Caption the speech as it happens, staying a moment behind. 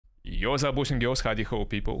Yo, what's up, boys and girls, howdy ho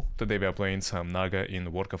people. Today we are playing some Naga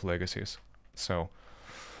in Warcraft Legacies. So,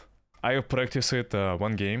 I have practiced it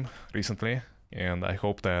one game recently, and I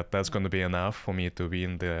hope that that's gonna be enough for me to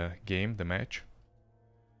win the game, the match.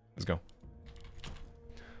 Let's go.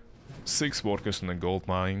 6 workers in a gold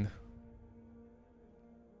mine.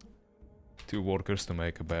 2 workers to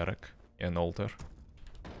make a barrack and altar.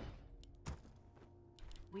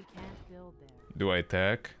 We can't build there. Do I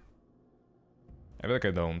attack? I feel like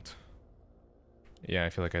I don't. Yeah,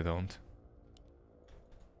 I feel like I don't.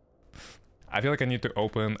 I feel like I need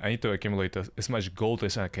to accumulate as much gold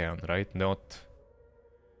as I can, right? Not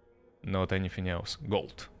anything else.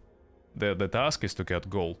 Gold. The task is to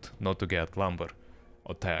get gold, not to get lumber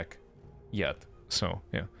or tag yet. So,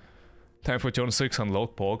 yeah. Time for turn 6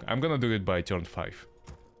 unlock Pog. I'm gonna do it by turn 5.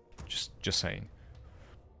 Just saying.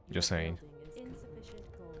 Just saying.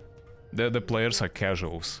 The players are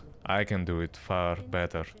casuals. I can do it far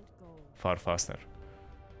better, far faster.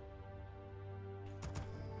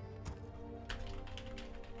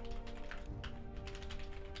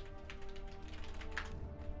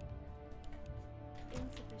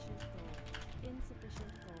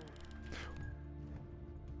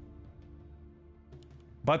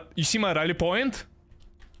 But you see my rally point?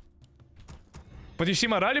 But you see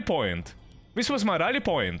my rally point? This was my rally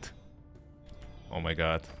point. Oh my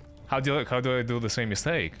god. How do I do the same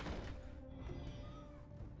mistake?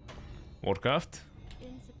 Warcraft?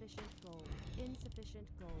 Insufficient gold. Insufficient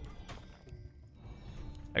gold.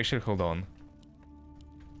 Actually, hold on.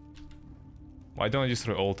 Why don't I just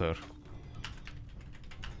re-alter?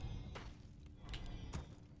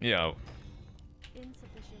 Yeah.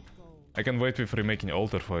 Insufficient gold. I can wait with remaking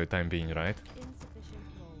altar for the time being, right? Insufficient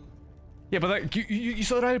gold. Yeah, but you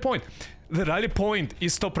saw the rally point. The rally point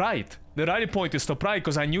is top right. The rally point is top right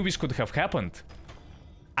because I knew this could have happened.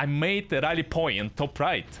 I made the rally point top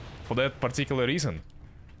right for that particular reason.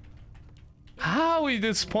 How did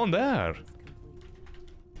it spawn there?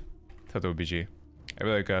 Tattoo BG. I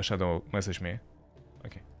feel like Shadow message me.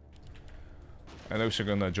 Okay. I know she's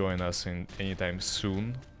gonna join us in anytime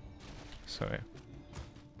soon. So yeah.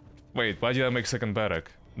 Wait, why did I make second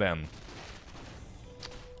barrack then?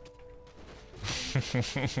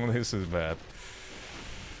 This is bad.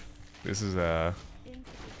 This is yeah,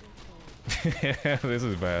 this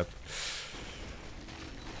is bad.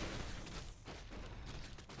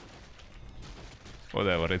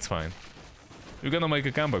 Whatever, it's fine. You're gonna make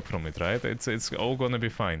a comeback from it, right? It's all gonna be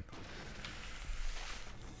fine.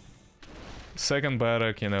 Second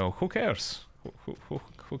barrack, you know, who cares?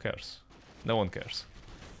 Who cares? No one cares.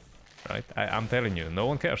 Right? I'm telling you, no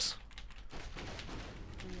one cares.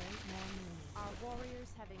 Our warriors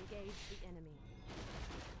have engaged the enemy.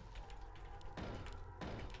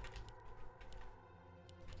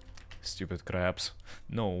 Stupid crabs.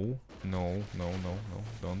 No,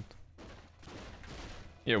 don't.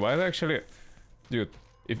 Yeah, why actually... Dude,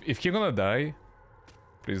 if you're gonna die,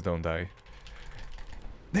 please don't die.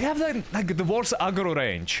 They have like the worst aggro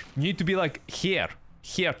range. You need to be like here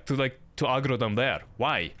to aggro them there.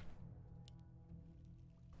 Why?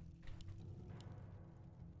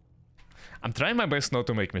 I'm trying my best not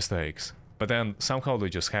to make mistakes, but then somehow they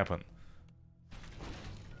just happen.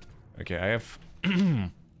 Okay, I have a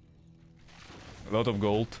lot of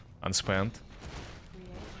gold unspent.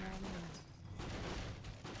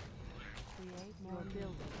 Your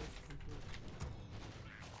building is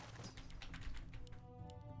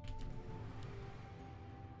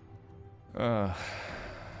complete.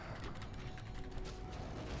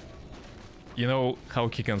 You know how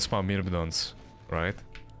he can spam Myrmidons, right?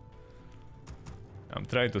 I'm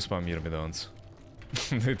trying to spam Myrmidons.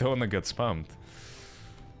 They don't wanna get spammed.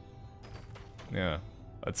 Yeah,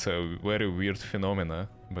 that's a very weird phenomena,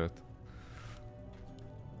 but...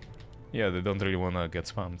 Yeah, they don't really wanna get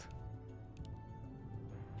spammed.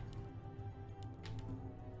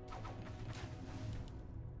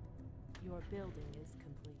 Your building is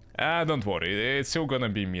complete. Ah, don't worry, it's still gonna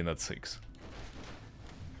be minute 6.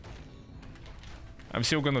 I'm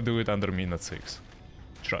still gonna do it under minute 6.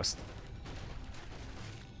 Trust.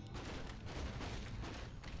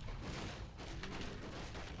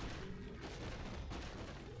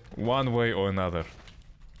 One way or another.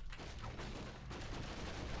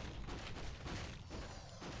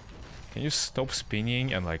 Can you stop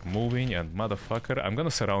spinning and like moving and motherfucker? I'm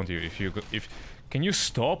gonna surround you if can you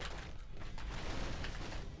stop?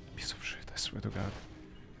 Piece of shit, I swear to god.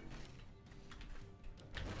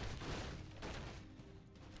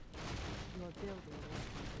 Your building is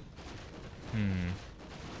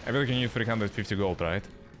I complete. feel like you need 350 gold, right?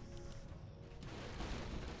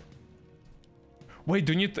 Wait,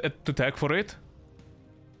 do you need to tag for it?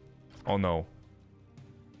 Oh no.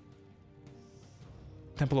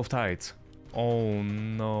 Temple of Tides. Oh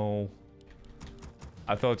no.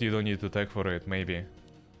 I thought you don't need to tech for it, maybe.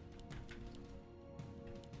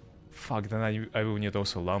 Fuck, then I will need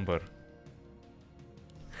also lumber.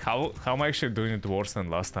 How am I actually doing it worse than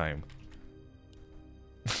last time?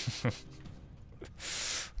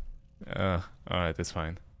 Alright, it's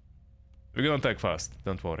fine. We're gonna tech fast,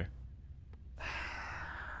 don't worry.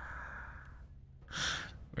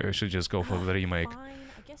 Maybe we should just go for the remake. Fine,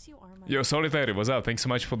 I guess you are my Yo, Solitary, what's up? Thanks so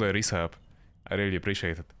much for the resub. I really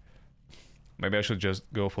appreciate it. Maybe I should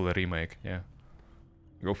just go for the remake, yeah.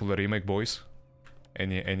 Go for the remake, boys.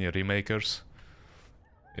 Any remakers?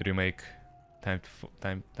 Remake. Time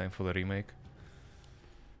for the remake.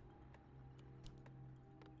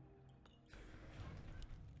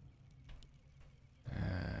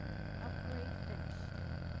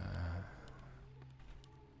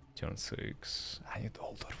 Turn 6. I need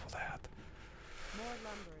altar for that. more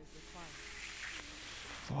lumber is required.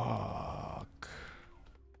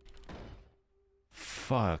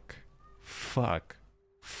 Fuck.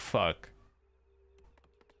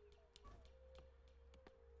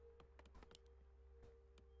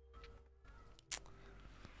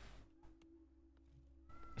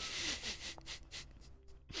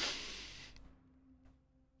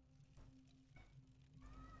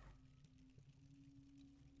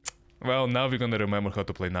 Well, now we're gonna remember how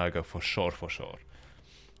to play Naga for sure.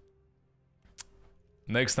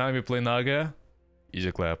 Next time we play Naga,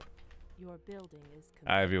 easy clap. Your building is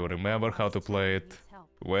I will remember how to play it needs help.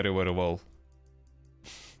 very well.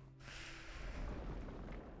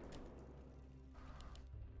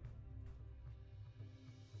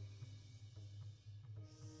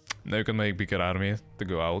 Now you can make bigger army to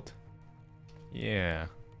go out. Yeah.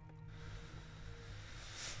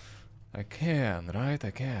 I can, right?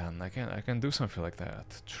 I can do something like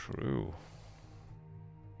that. True.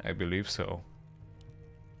 I believe so.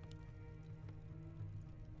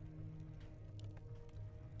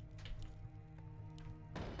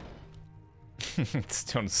 It's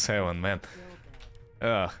turn 7, man.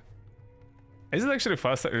 Is it actually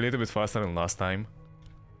faster? A little bit faster than last time?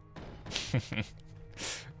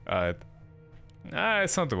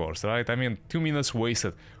 It's not the worst, right? I mean, 2 minutes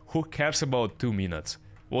wasted. Who cares about 2 minutes?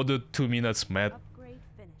 What do 2 minutes Upgrade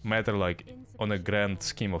finished. matter, like, on a grand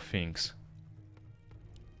scheme of things?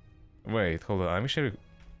 Wait, hold on. I'm sure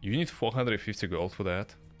you need 450 gold for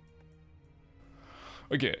that.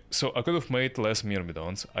 Okay, so I could have made less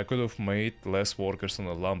myrmidons. I could have made less workers on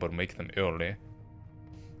the lumber, make them early.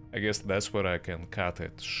 I guess that's where I can cut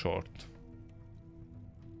it short.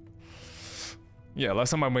 Yeah,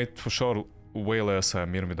 last time I made for sure way less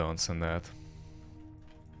myrmidons than that.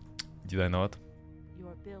 Did I not?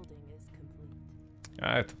 Your building is complete.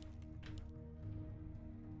 Alright.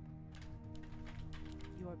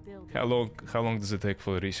 Your building How long does it take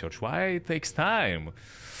for research? Why it takes time?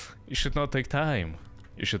 You should not take time.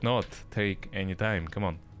 You should not take any time. Come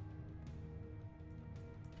on.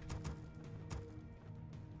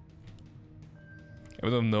 I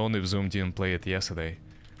would have known if Zoom didn't play it yesterday.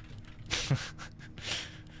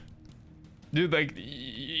 Dude, like,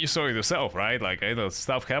 you saw it yourself, right? Like, I know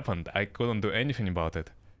stuff happened. I couldn't do anything about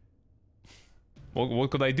it.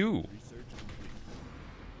 What could I do?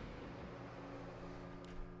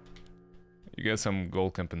 You get some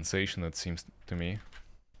gold compensation, it seems to me.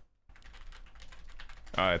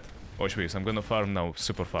 Alright, watch this. I'm gonna farm now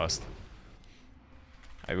super fast.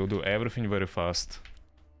 I will do everything very fast.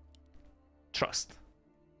 Trust.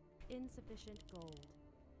 insufficient gold.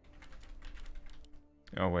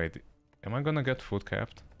 Oh wait, am I gonna get food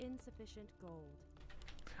capped? Insufficient gold.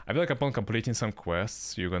 I feel like upon completing some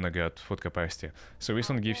quests, you're gonna get food capacity. So this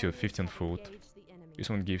one gives you 15 food. Engage the enemy. This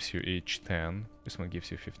one gives you each 10. This one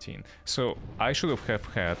gives you 15. So I should have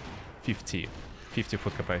had 50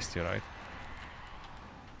 food capacity, right?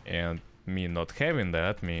 And me not having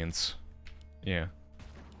that means, yeah,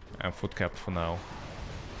 I'm food capped for now.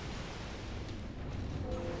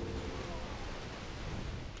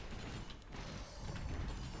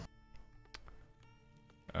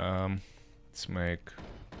 Let's make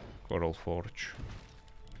Coral Forge.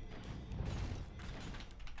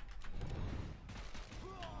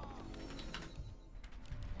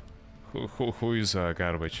 Who is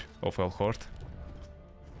garbage of Elhort?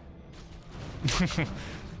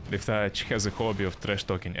 Liftach has a hobby of trash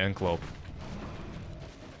talking Enclop.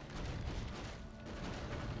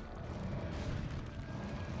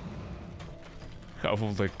 Half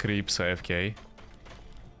of the creeps AFK.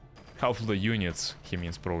 Half of the units, he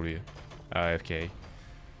means probably AFK.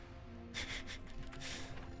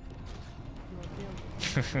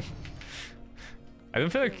 I don't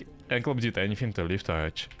feel like Ankle did anything to Lift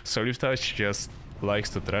Touch, so Lift Touch just likes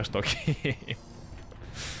to trash talk him.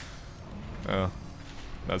 Oh,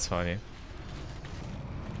 that's funny.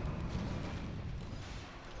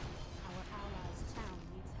 Our allies' town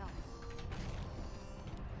needs help.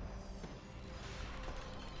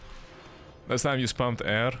 Last time you spammed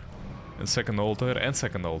air and second altar and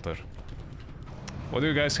second altar. What do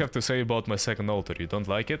you guys have to say about my second altar? You don't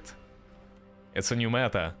like it? It's a new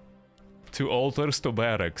meta. 2 altars to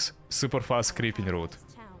barracks. Super fast creeping route.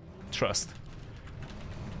 Allies' town needs Trust.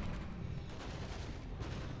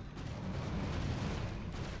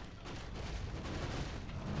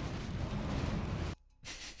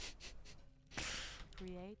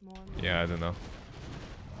 create more. Yeah, I don't know.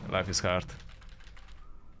 Life is hard.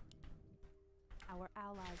 Our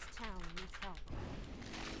allies' town needs help.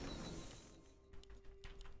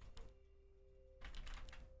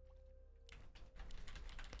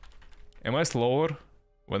 Am I slower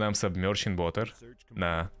when I'm submerging water?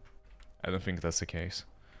 Nah, I don't think that's the case.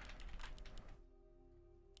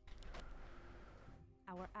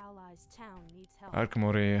 Our allies' town needs help.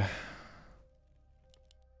 Armory.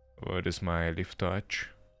 Where is my Lift Touch?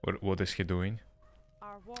 What is he doing?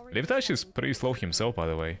 Our warriors Lift Touch have is pretty slow engaged himself, by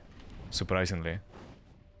the way. Surprisingly.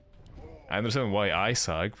 I understand why I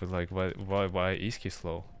suck, but like, why is he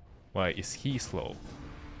slow? Why is he slow?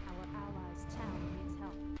 Our allies' town needs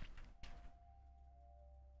help.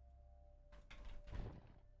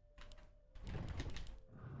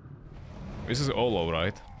 This is all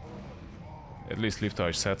alright. At least Lift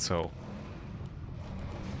Touch said so.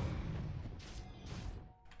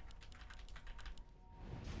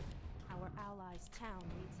 Our allies' town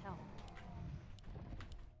needs help.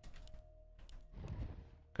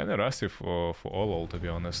 Kinda rusty for all, to be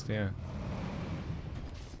honest, yeah.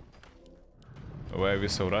 Why are we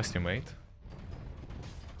so rusty, mate?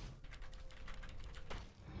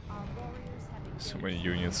 Our warriors have engaged. So many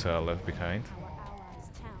units are left behind. Our allies'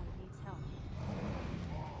 town needs help.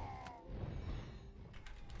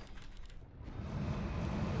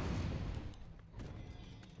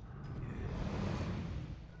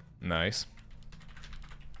 Nice.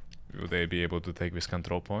 Will they be able to take this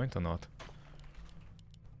control point or not?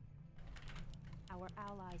 Our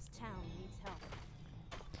allies' town needs help.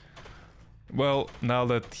 Well, now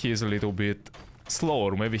that he is a little bit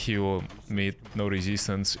slower, maybe he will meet no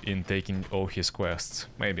resistance in taking all his quests.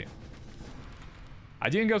 Maybe. I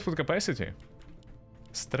didn't get food capacity.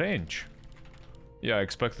 Strange. Yeah, I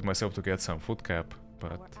expected myself to get some food cap,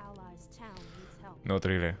 but Our allies' town needs help. not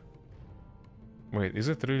really. Wait, is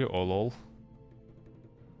it really all?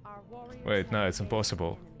 Our warriors Wait, have no, it's engaged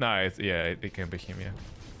impossible. the enemy. Nah, it can be him, yeah.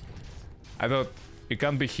 I thought it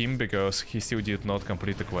can't be him because he still did not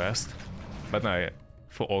complete the quest. But no, yeah,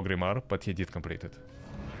 for Ogrimmar, but he did complete it.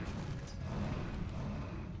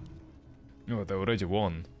 Oh, they already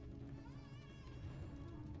won.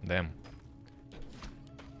 Damn.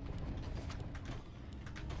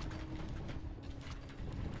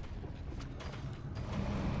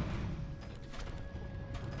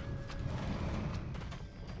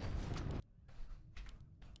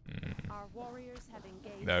 Our warriors have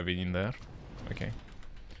engaged. They're winning there. Okay.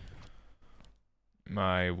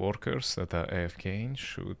 My workers that are AFK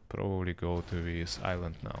should probably go to this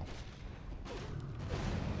island now.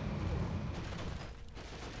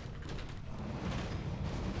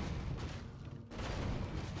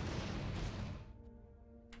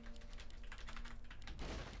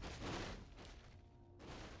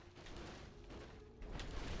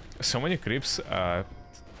 So many creeps are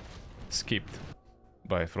skipped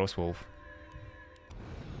by Frostwolf.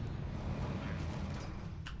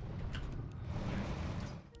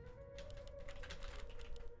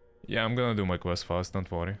 Yeah, I'm gonna do my quest fast, don't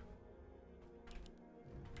worry.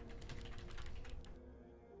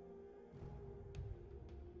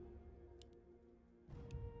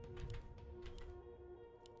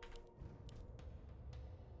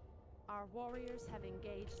 Our warriors have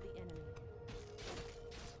engaged the enemy.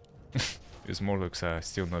 These Morlocks are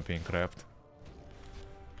still not being crapped.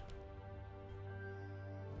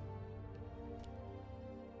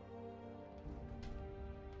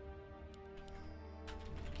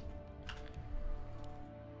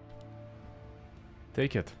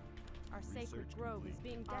 Take it. Our sacred grove is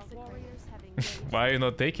being desecrated. Our warriors have engaged. Why are you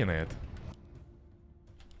not taking it?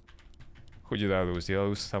 Who did I lose? Did I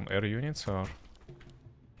lose some air units or?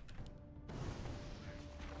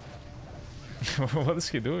 What is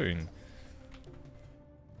he doing?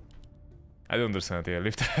 I don't understand. Yeah,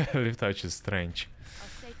 lift touch is strange.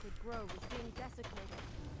 Our sacred grove is being desecrated.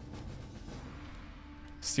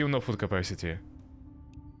 Still no food capacity.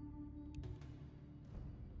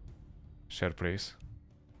 Share please.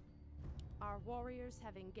 warriors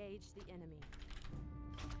have engaged the enemy.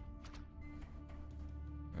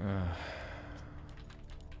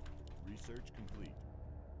 Research complete.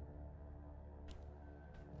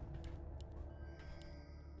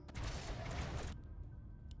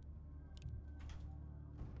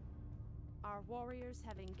 Our warriors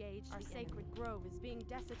have engaged the sacred grove is being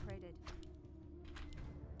desecrated.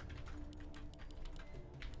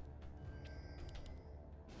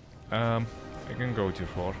 I can go to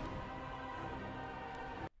 4.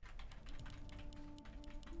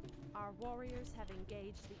 Our warriors have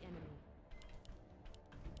engaged the enemy.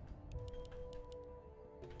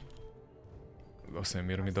 Dosta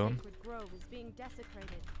mi Our Myrmidon. sacred grove is being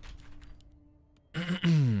desecrated.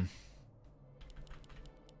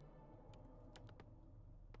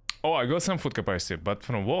 Oh, I got some food capacity, but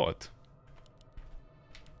from what?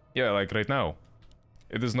 Yeah, like right now.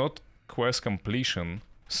 It is not quest completion,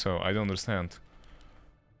 so I don't understand.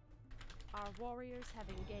 Our warriors have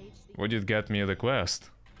engaged the What did get me the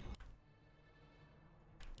quest?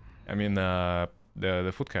 I mean, the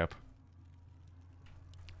food cap.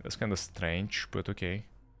 That's kind of strange, but okay.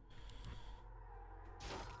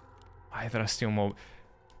 Why there are still more...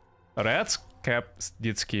 Red's cap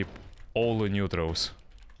did skip all the neutros.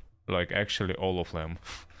 Like, actually all of them.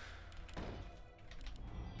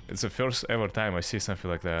 It's the first ever time I see something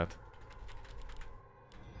like that.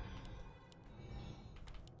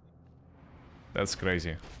 That's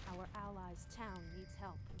crazy. Our allies' town needs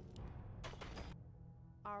help.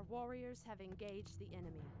 Our warriors have engaged the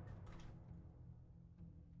enemy.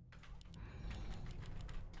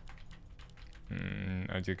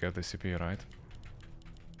 I did get the CP right.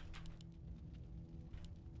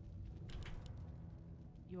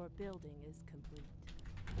 Your building is complete.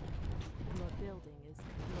 Your building is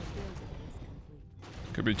complete.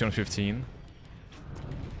 Could be turn 15.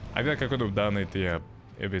 I feel like I could have done it, yeah,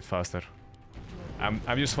 a bit faster. I'm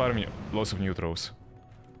just farming lots of neutrals.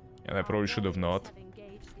 And I probably should have not.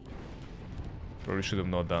 Probably should have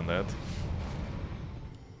not done that.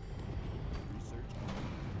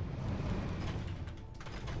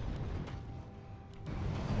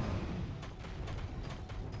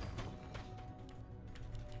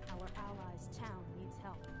 Our allies' town needs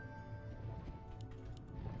help.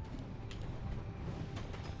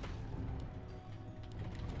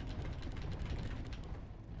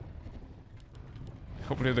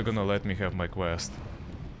 Hopefully they're gonna let me have my quest.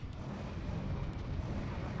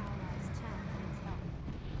 Our allies' town needs help.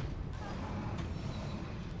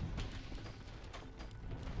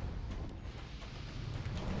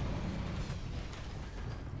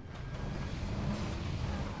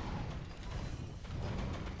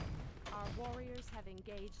 Our warriors have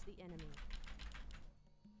engaged the enemy.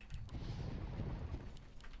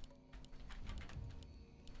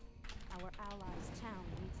 Our allies' town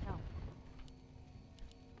needs help.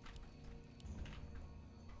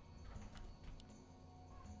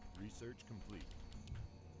 Research complete.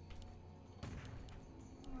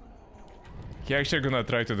 He actually gonna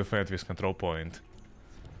try to defend this control point.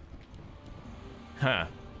 Huh.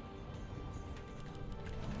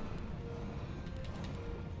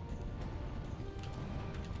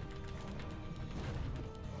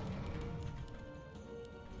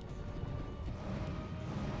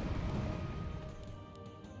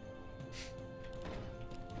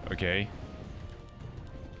 Okay.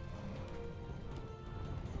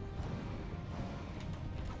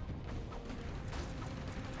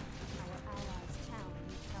 Our allies' town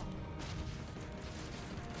needs help.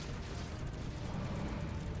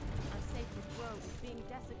 Our sacred grove is being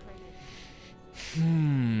desecrated.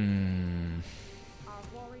 Our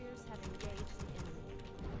warriors have engaged the enemy.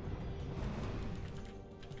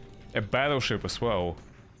 A battleship as well.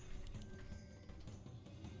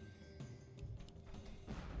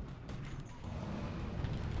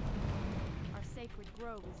 Our sacred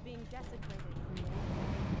grove is being desecrated.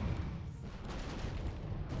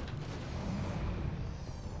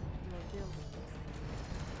 Your building is complete.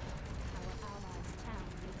 Our allies' town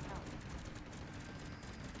needs help.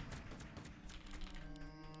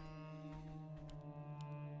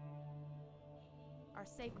 Our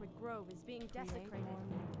sacred grove is being desecrated.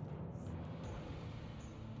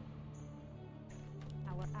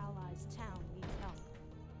 Our allies' town needs help.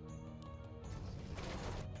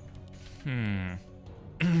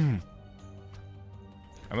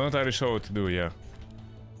 I'm not entirely sure what to do, yeah.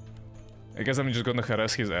 I guess I'm just gonna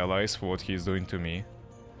harass his allies for what he's doing to me.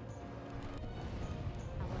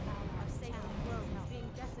 Our sacred grove is being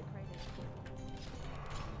desecrated.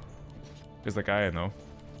 Because like I know.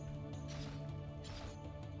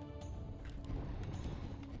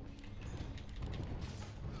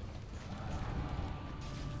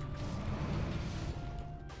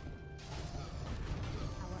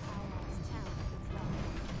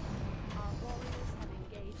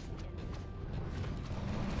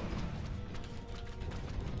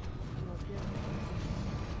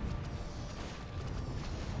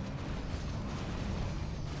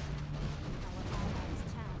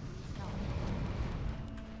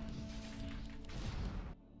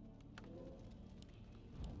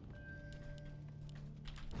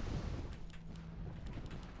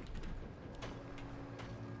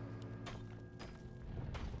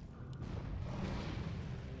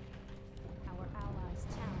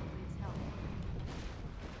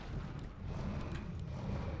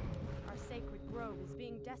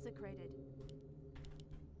 desecrated.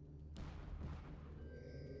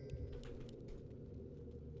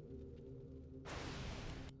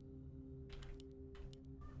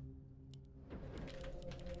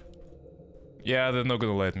 Yeah, they're not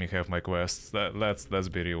gonna let me have my quests. Let's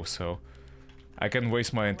be real. So I can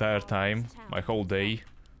waste my entire time, my whole day,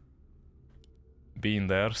 being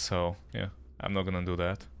there. So yeah, I'm not gonna do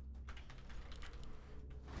that.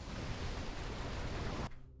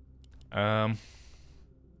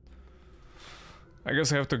 I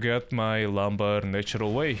guess I have to get my lumber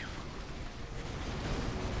natural way.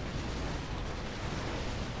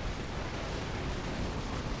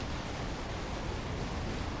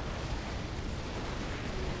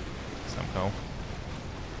 Somehow.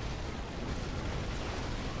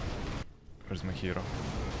 Where's my hero?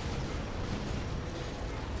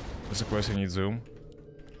 There's a quest I need zoom.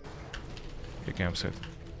 He camps it.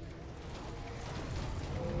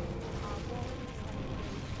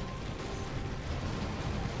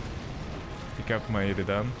 He kept my AD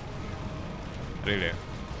done. Really?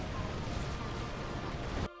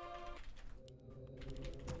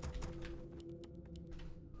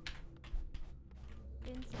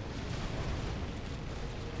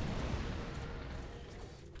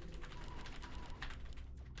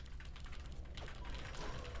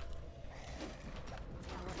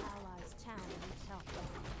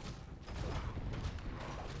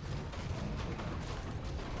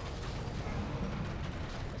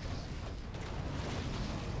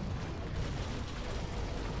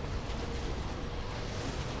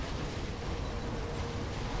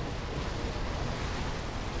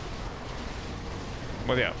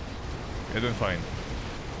 But yeah, you're doing fine.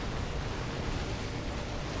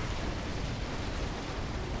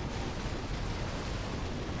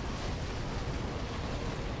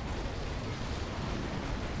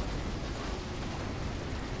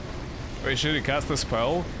 Wait, should you cast a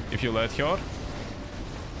spell if you let her?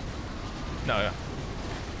 No, yeah.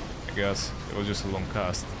 I guess it was just a long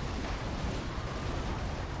cast.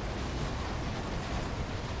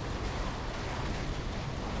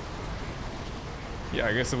 Yeah,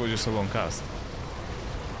 I guess it was just a long cast.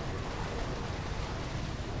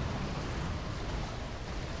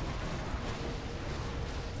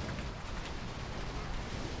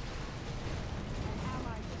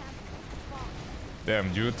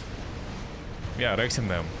 Damn, dude. Yeah, Rexing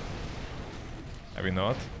them. Have we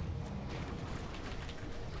not?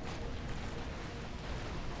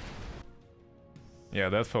 Yeah,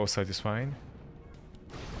 that felt satisfying.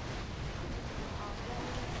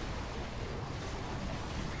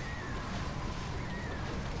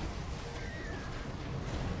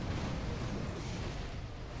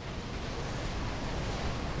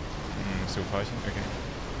 Still fighting? Okay.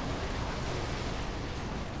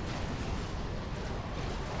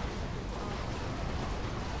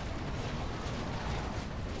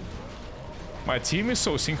 My team is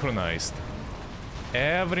so synchronized.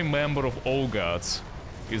 Every member of all gods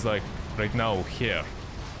is like right now here.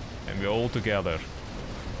 And we're all together.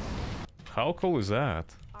 How cool is that?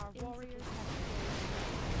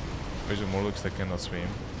 Visual more looks like cannot swim.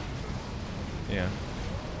 Yeah.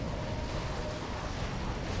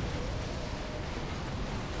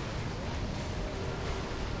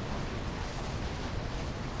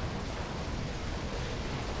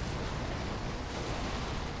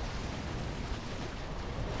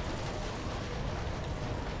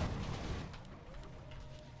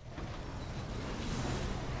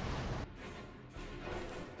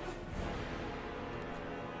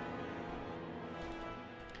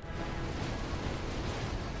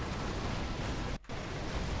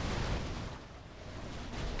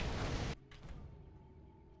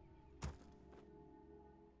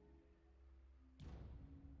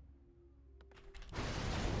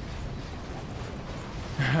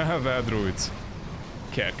 That druids.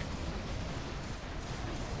 Keck.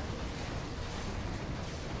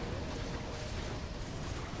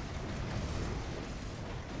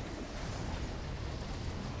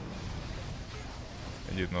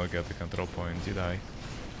 I did not get the control point, did I?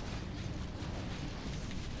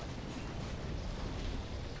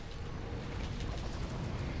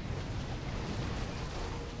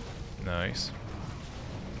 Nice.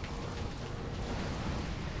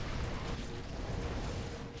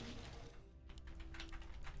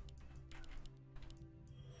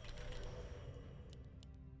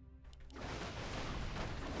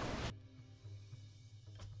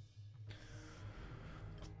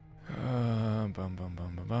 Bum bum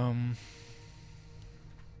bum bum bum.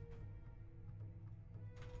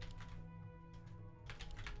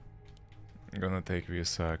 I'm gonna take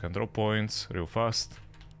these control points real fast.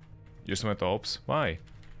 Use my tops. Why?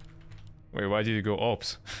 Wait, why did you go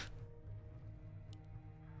ops?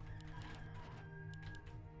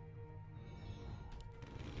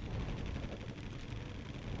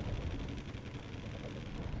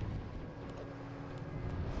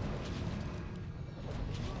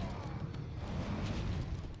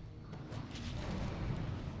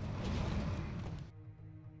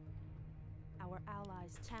 Our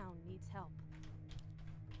allies' town needs help.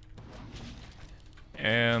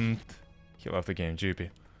 And he left the game, GP.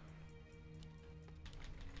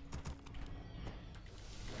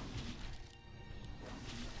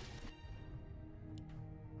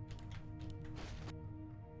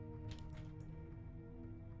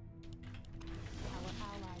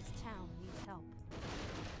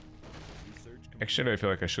 Actually, I feel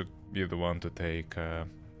like I should be the one to take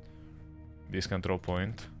this control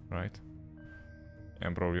point, right?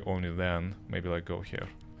 And probably only then, maybe like go here.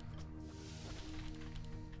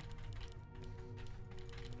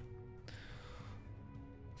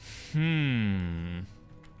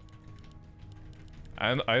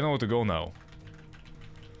 I know where to go now.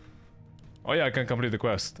 Oh yeah, I can complete the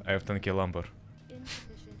quest. I have 10k lumber.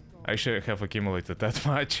 I should have accumulated that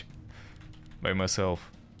much by myself.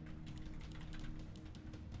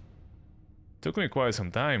 Took me quite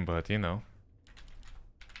some time, but you know.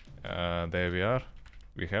 There we are.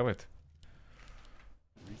 We have it.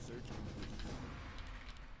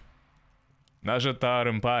 Naga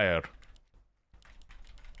Empire.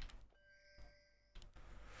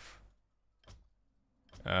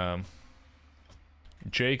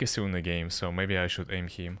 Jake is still in the game, so maybe I should aim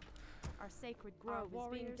him. Our sacred grove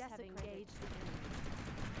is being desecrated.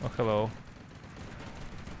 Oh, hello.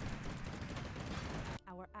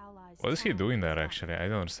 Our allies' What is he town doing needs there, help. actually? I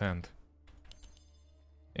don't understand.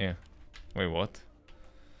 Yeah. Wait, what?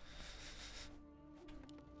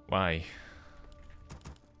 Why?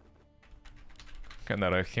 Can I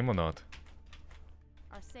wreck him or not?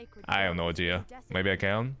 Our sacred I have no grove is being idea. Maybe I desecrated.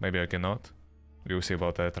 can, maybe I cannot. We'll see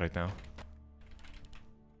about that right now.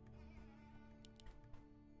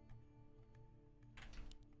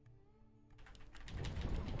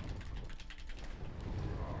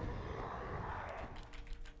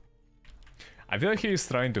 I feel like he is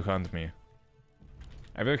trying to hunt me.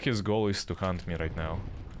 I feel like his goal is to hunt me right now.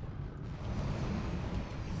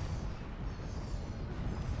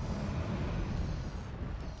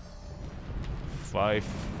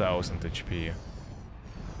 $5,000 HP. Our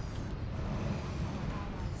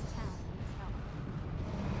allies' town needs help.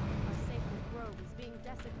 Our sacred grove is being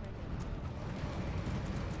desecrated.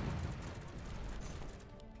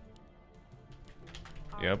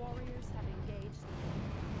 Our Yep. warriors have engaged the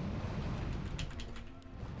enemy.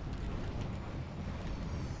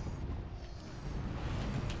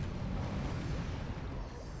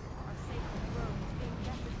 Our sacred grove is being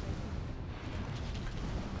desecrated.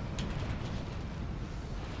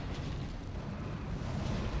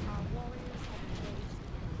 Our warriors have engaged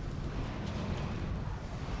the enemy. Our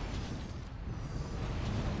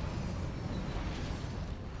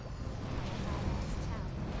allies'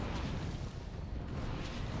 town needs help.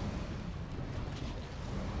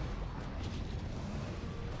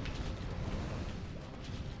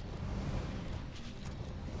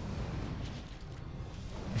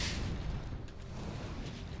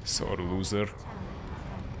 Sore loser. Town needs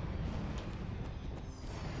help.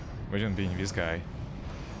 Imagine being this guy.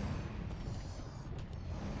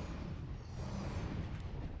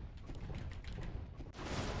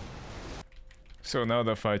 So now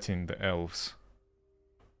they're fighting the elves.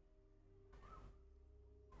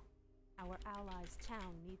 Our allies'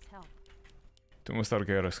 town needs help. Tomb of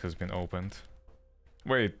Targaryen has been opened.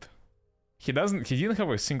 Wait. He didn't have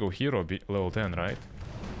a single hero level 10, right?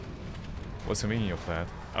 What's the meaning of that?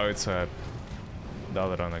 Oh, it's a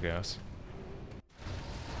Dalaran, I guess.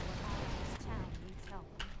 Our allies' town needs help.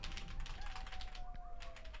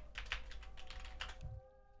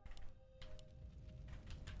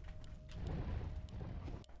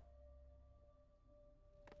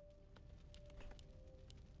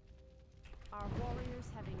 Our warriors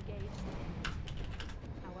have engaged the enemy.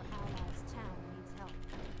 Our allies' town needs help.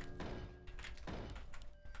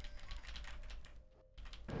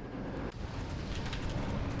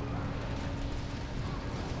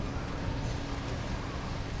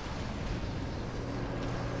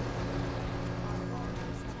 Our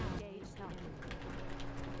warriors' town engaged the enemy.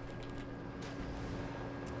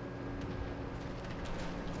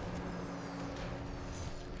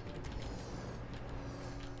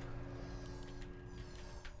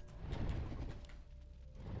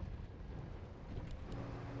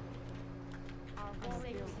 Our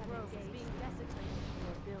warriors have engaged being desecrated.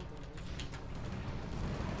 Your building is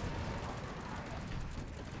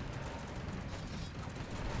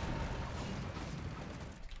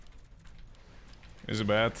is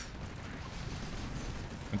bad.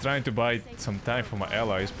 I'm trying to buy some time for my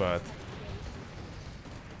allies, but...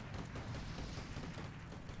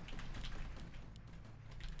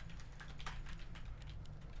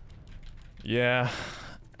 yeah,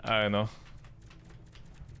 I don't know.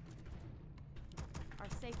 Our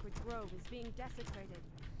sacred grove is being desecrated.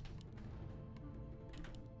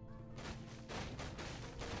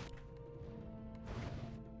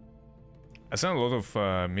 I sent a lot of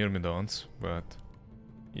Myrmidons, but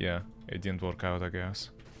yeah, it didn't work out, I guess.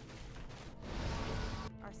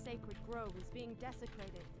 Our sacred grove is being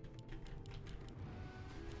desecrated.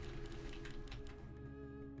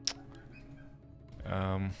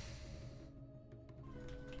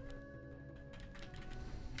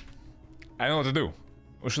 I don't know what to do.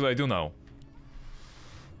 What should I do now?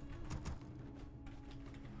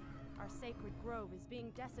 Our sacred grove is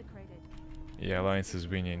being desecrated. Yeah, Alliance is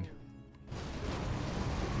winning.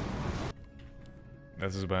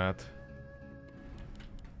 That is bad.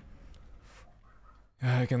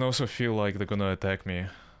 I can also feel like they're gonna attack me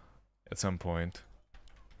at some point.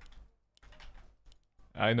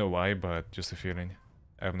 I know why, but just a feeling.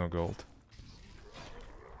 I have no gold.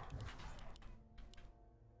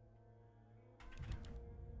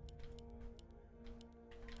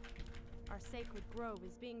 Our sacred grove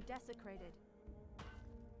is being desecrated.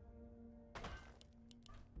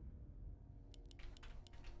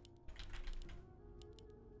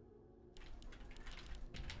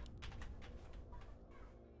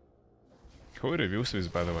 Who reviews this,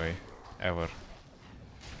 by the way? Ever.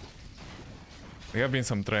 There have been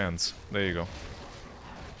some trends. There you go.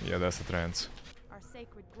 Yeah, that's the trends. Our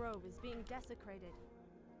sacred grove is being desecrated.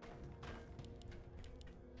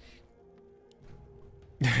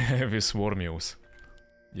 Heavy swarm use.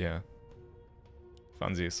 Yeah.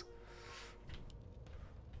 Funsies.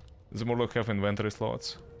 Does Murloc have inventory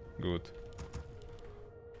slots? Good.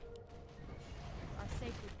 Our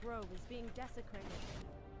sacred grove is being desecrated.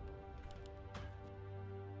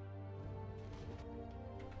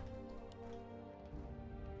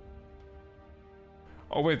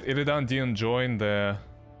 Oh wait, Illidan didn't join the...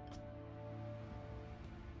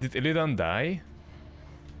 Did Illidan die?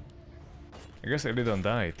 I guess Illidan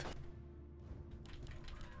died.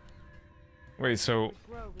 Wait, so...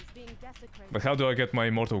 Grove is being desecrated. But how do I get my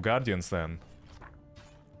Immortal Guardians then?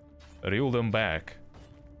 Reel them back.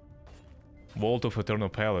 Vault of Eternal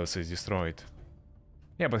Palace is destroyed.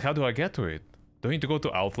 Yeah, but how do I get to it? Do I need to go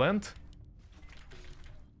to Outland?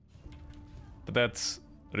 But that's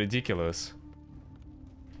ridiculous.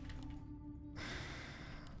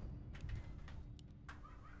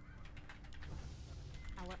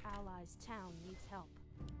 Our allies' town needs help.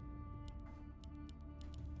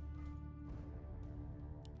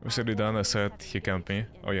 Was Illidan said he camped me?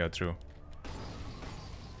 Oh yeah, true.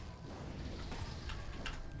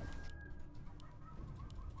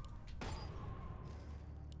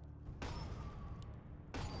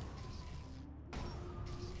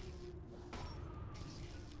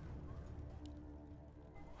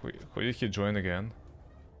 Who did he join again?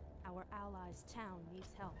 Our allies' town needs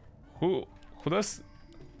help. Who does...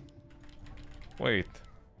 Wait.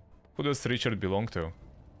 Who does Richard belong to?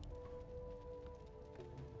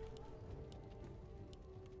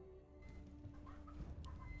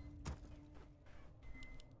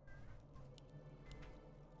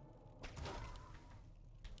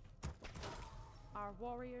 Our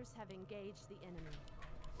warriors have engaged the enemy.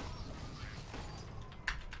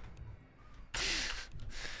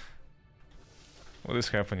 What is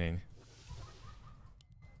happening?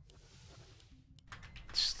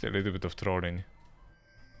 Just a little bit of trolling.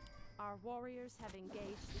 Our warriors have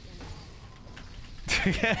engaged the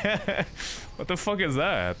enemy. What the fuck is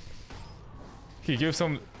that? He gives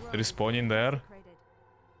some respawn in there. Desecrated.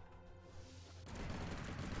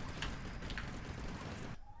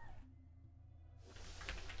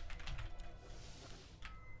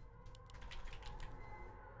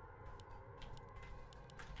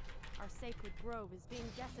 Our sacred grove is being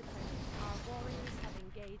desecrated. Our warriors have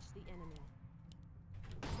engaged the enemy.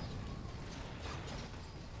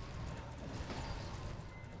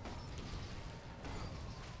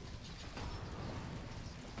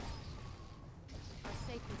 Our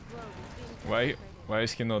sacred grove is being desecrated. Why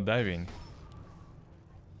is he not diving?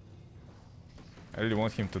 I really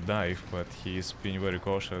want him to dive, but he's being very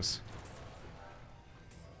cautious.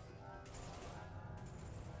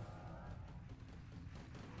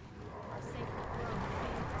 Our sacred grove is being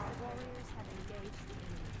desecrated. Our warriors have engaged the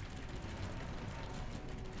enemy.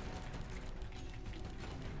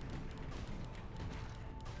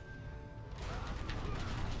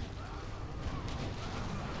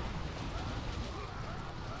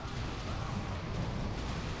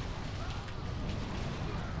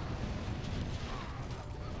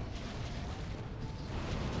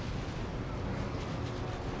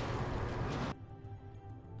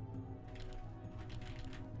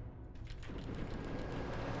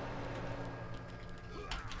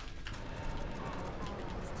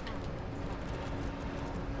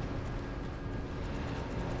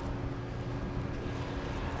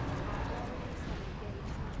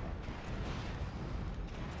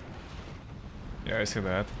 Yeah, I see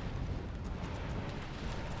that.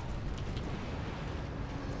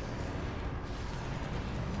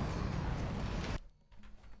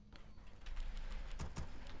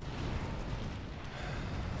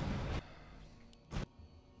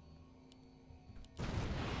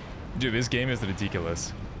 Dude, this game is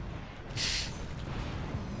ridiculous. It's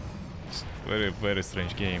very, very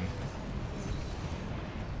strange game.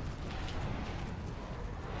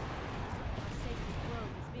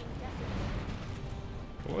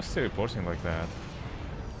 What's teleporting like that?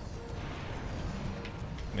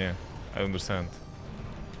 Yeah, I understand.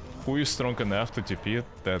 Who is strong enough to TP it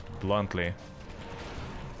that bluntly?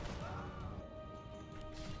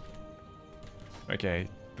 Okay,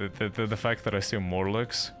 the fact that I see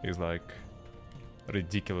Morlocks is like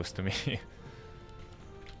ridiculous to me.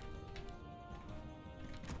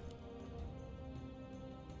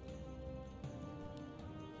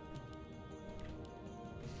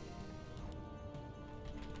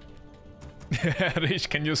 Rich,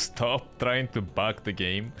 can you stop trying to bug the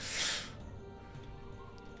game?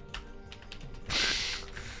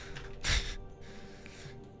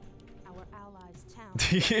 Our allies' town.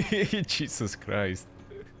 Jesus Christ.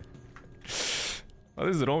 What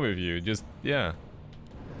is wrong with you? Just, yeah.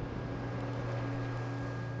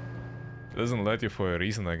 Doesn't let you for a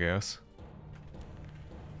reason, I guess.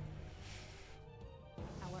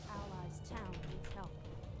 Our allies' town needs help.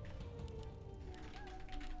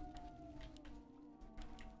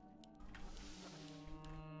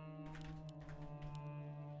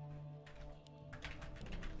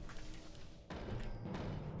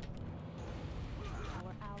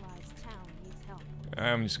 Our allies' town needs help.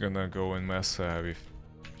 I'm just gonna go and mess with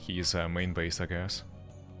his main base, I guess.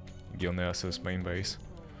 Gilneas's main base.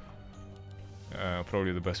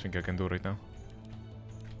 Probably the best thing I can do right now.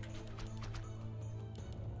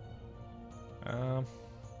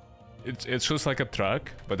 It's just like a truck,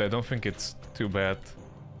 but I don't think it's too bad.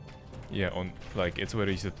 Yeah, on like it's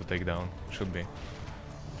very easy to take down. Should be. Our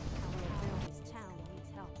allies' town needs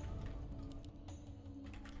help.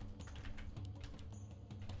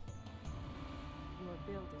 Your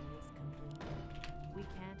building is complete. We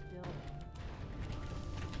can't build.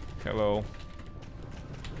 Hello. Our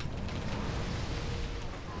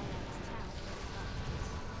allies' town needs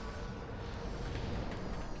help.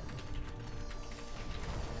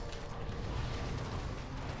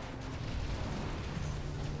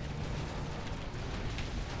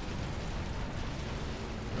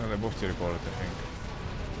 No, they both teleported, I think.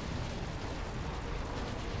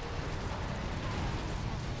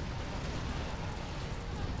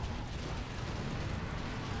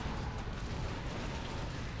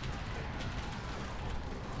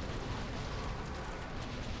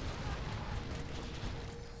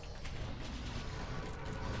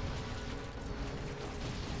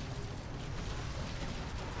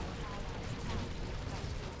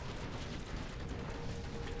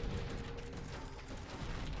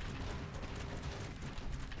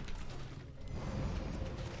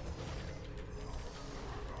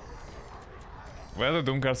 Where the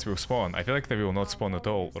Doom Guards will spawn? I feel like they will not spawn at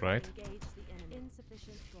all, right? Engage the enemy.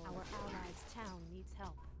 Insufficient gold. Our allies' town needs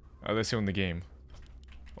help. Oh, that's in the game.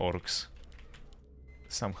 Orcs.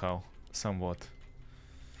 Somehow. Somewhat.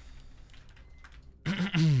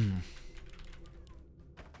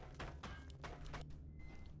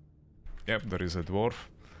 Yep, there is a dwarf.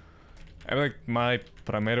 I feel like my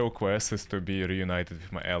primary quest is to be reunited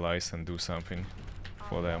with my allies and do something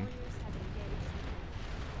for them.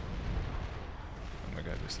 Oh my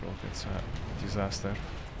god, this rocket's a disaster.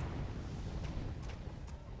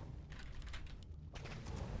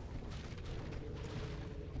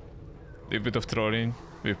 A bit of trolling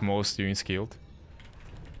with most units killed.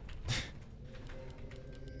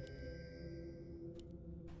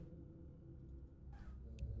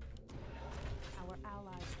 Our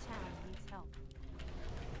allies' town needs help.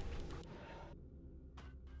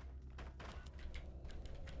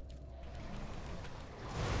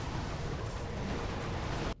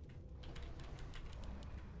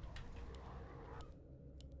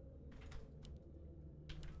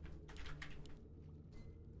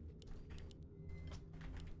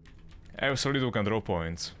 I have solid who can draw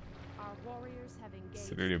points. Our warriors have engaged.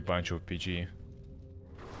 It's really a bunch of PG.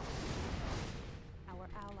 Our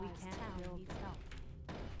allies' town needs help.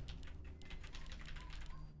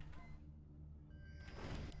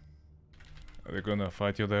 Are they gonna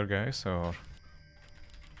fight you there, guys, or...?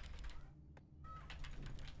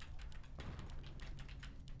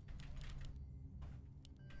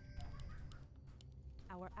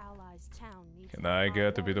 Our allies' town needs Can help. I Our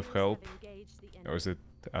get a bit of warriors help? have engaged the Or is it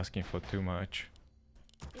asking for too much?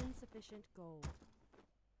 enemy. Insufficient gold.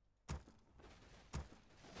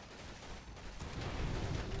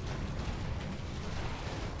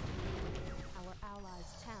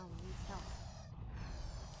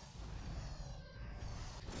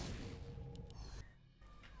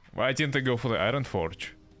 Why didn't I go for the Iron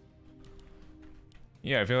Forge?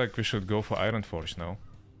 Yeah, I feel like we should go for Iron Forge now.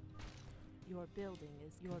 Your building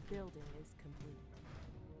is complete.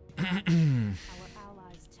 Our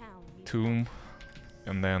allies' town needs Tomb.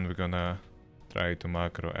 And then we're gonna try to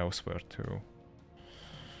macro elsewhere too.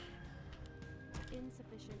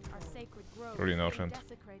 insufficient. Our sacred grove Really is not being rent.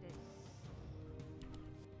 desecrated.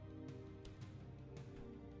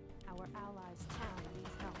 Our allies' town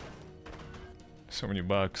needs help. So many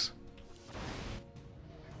bugs.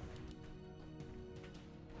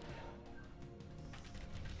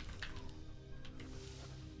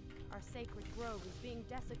 Our sacred grove is being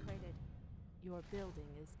desecrated. Your building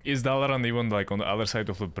is. Is Dalaran even like on the other side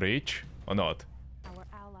of the bridge or not? Our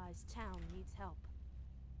allies' town needs help.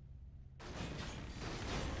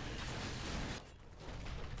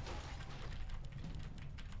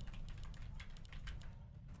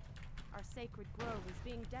 Our sacred grove is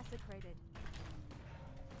being desecrated.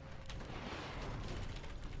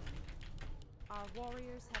 Our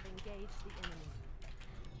warriors have engaged the enemy.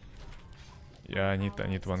 Yeah, I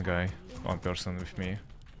need one guy, one person with me.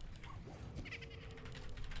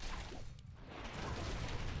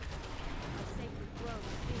 Our sacred grove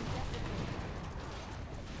is being desecrated.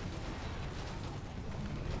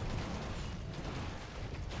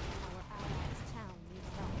 Our allies' town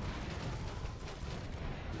needs help.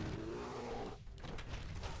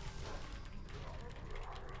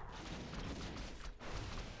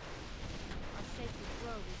 Our sacred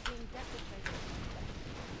grove is being desecrated.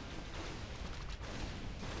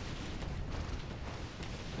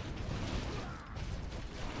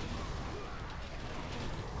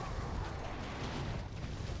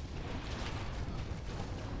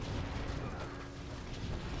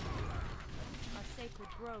 Our sacred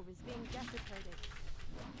grove is being desecrated.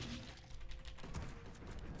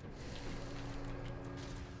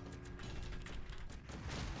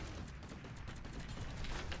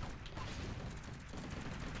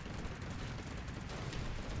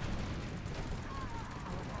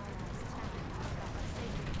 Our allies' town needs help. Our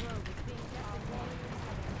sacred grove is being desecrated.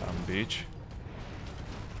 Damn beach.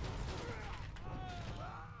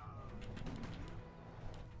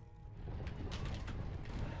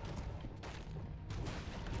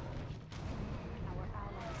 Our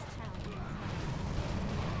allies' town needs help.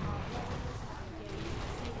 Our warriors have engaged. Our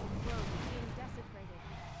sacred grove is being desecrated.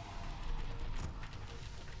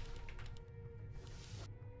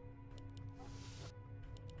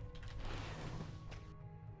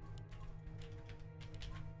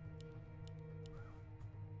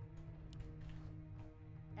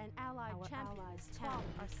 An allied champion's town,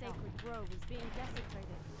 our sacred grove, is being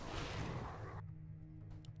desecrated.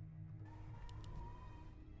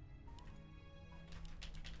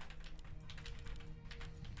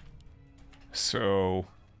 So...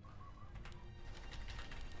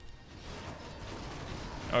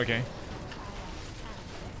 Okay.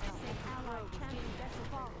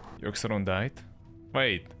 Yoxaron died?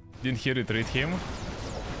 Wait, didn't he retreat him?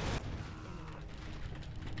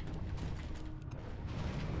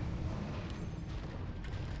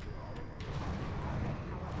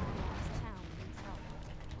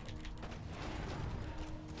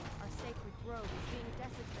 Our sacred grove is being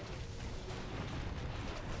desecrated.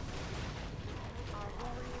 Our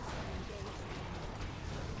warriors have engaged the enemy.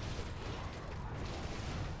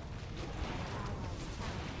 Our allies'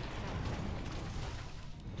 town needs help.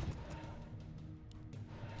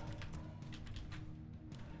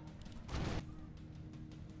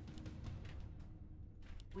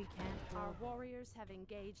 We can't build. Our warriors have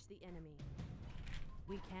engaged the enemy.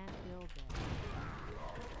 We can't build there.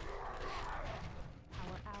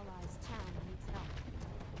 Our allies' town needs help.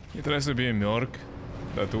 He tries to be a Merc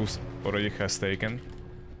that Us already has taken.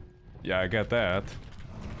 Yeah, I get that.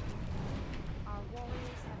 Our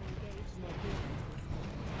warriors have engaged the enemy.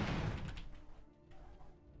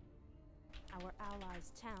 Our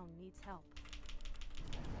allies' town needs help.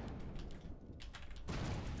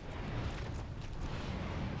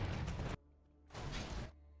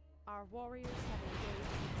 Our warriors have engaged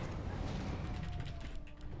the enemy.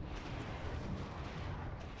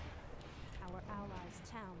 Our allies'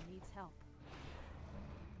 town needs help.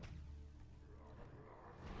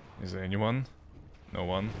 Is there anyone? No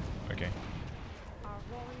one? Okay. Our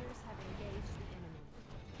warriors have engaged the enemy.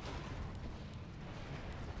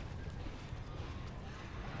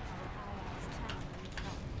 Our allies' town needs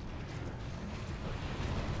help.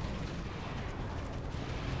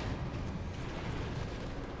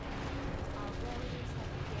 Our warriors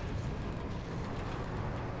have engaged the enemy.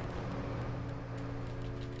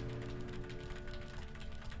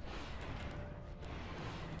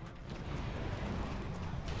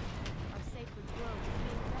 Our sacred grove is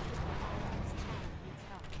being desecrated.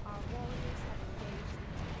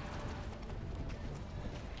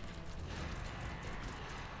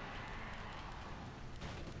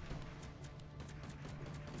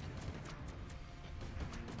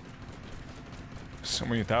 So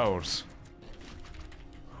many towers.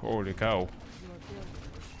 Holy cow. Your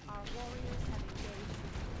buildings. Our warriors have engaged.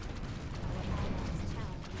 Our allies'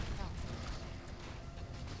 town needs help.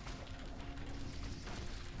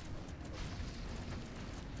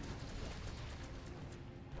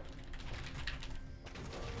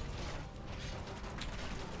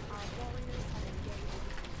 Our warriors have engaged.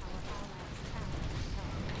 Our allies' town needs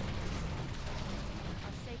help.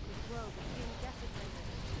 Our sacred grove is being desecrated.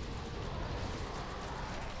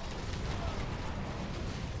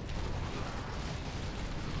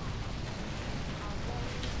 Our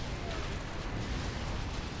warriors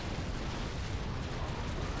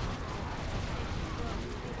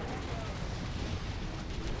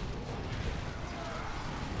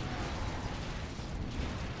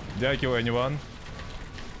Did I kill anyone?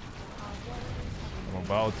 I'm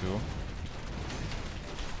about to.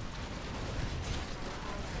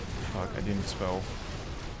 Fuck, I didn't spell.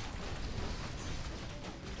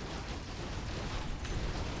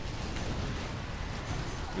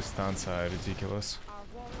 The stunts are ridiculous. Our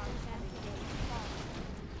warriors have engaged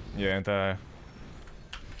fallen. Yeah, and Our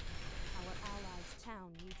allies' town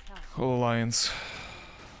needs help. whole alliance.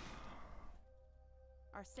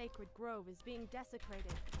 Our sacred grove is being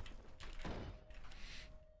desecrated.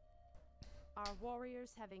 Our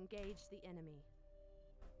warriors have engaged the enemy.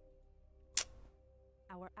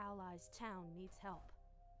 Our allies' town needs help.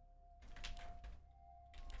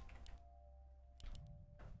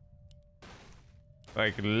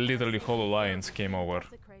 Like literally whole alliance came over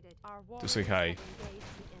Desecrated. Our to say warriors hi. have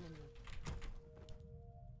engaged the enemy.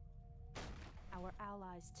 Our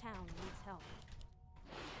allies' town needs help.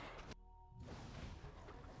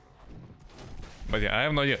 But yeah, I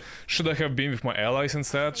have no idea. Should I have been with my allies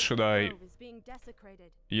instead? Should I, Grove is being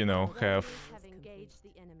desecrated. you know, Our have warriors have engaged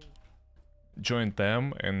the enemy. joined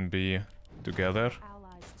them and be together?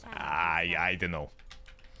 Allies' town needs help. I don't know.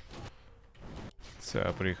 It's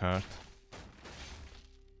pretty hard.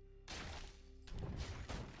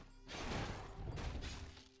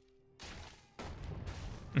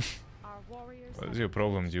 Our warriors What have is your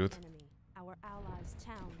problem, engaged dude? the enemy. Our allies'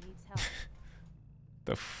 town needs help.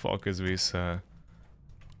 The fuck is this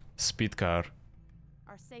speed car?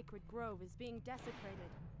 Our sacred grove is being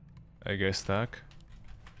desecrated. I guess stuck.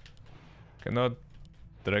 Cannot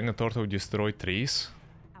Dragon Turtle destroy trees?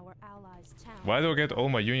 Our allies' town. Why do I get all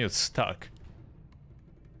my units stuck?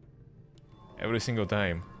 Every single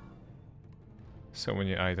time. So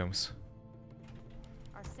many items.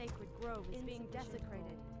 Our sacred grove is being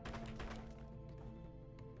desecrated.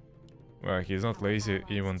 Well, he's not lazy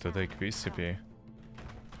even to take this CP.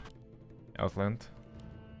 Outland.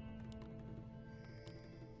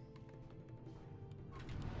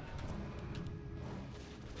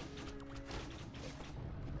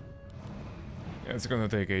 Yeah, it's gonna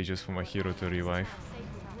take ages for my hero to revive. Our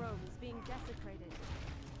sacred grove is being desecrated.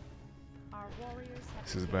 Our warriors have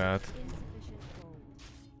This is engaged bad. insufficient gold.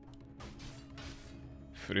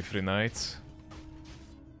 Free knights.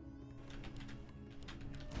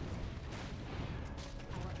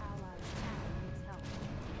 Our allies' town needs help.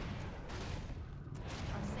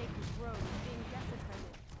 Our sacred grove is being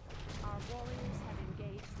desecrated. Our warriors have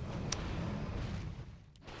engaged the enemy.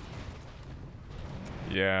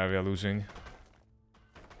 Yeah, we are losing.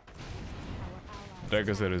 Our allies'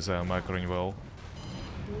 Dragazar is macroing well.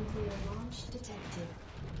 Nuclear launch detected.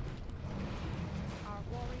 Our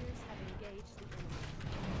warriors have engaged the enemy.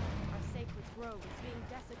 Our sacred grove is being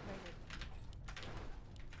desecrated.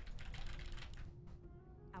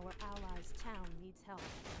 Our allies' town needs help.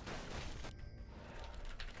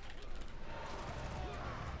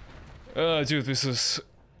 Dude, this is...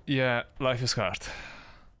 Yeah, life is hard.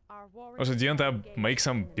 Our warriors Also, didn't have I engaged make the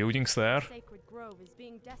some enemy. buildings there? Our sacred grove is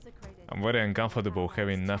being desecrated. I'm very Our uncomfortable allies'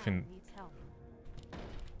 having town nothing, needs help.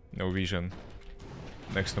 no vision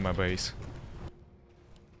next to my base.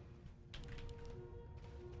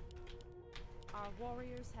 Our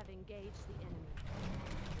warriors have engaged the enemy.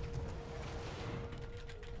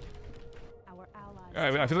 Our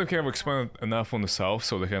allies' I feel like I have expanded enough on the south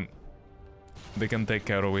so they can take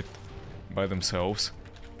care of it by themselves.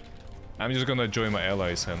 I'm just gonna join my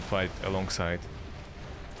allies and fight alongside.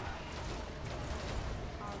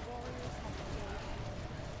 Our warriors have engaged.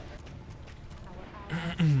 Our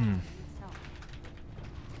allies' town needs help.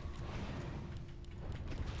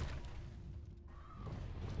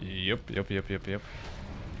 Yep.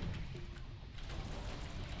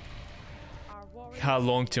 Our warriors How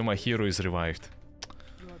long till my hero is revived?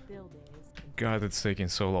 Your building is complete. God, it's taking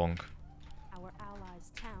so long. Our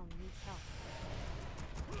allies' town needs help.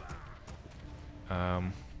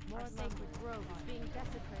 More sacred grove is being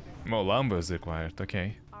desecrated. More lumber is required,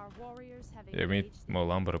 okay. Our warriors have Yeah, we need more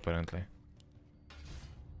lumber apparently.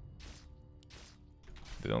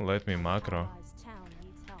 They don't let me macro.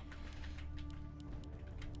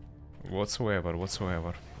 Whatsoever.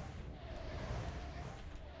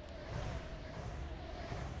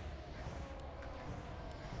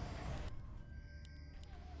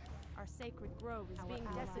 Our sacred grove is being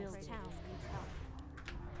desecrated. Town needs help.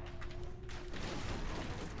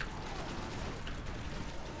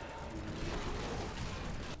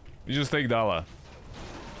 You just take Dala.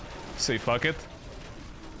 Say fuck it.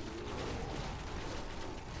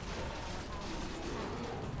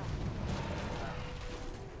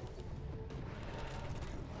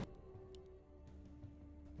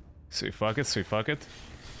 Say fuck it, say fuck it.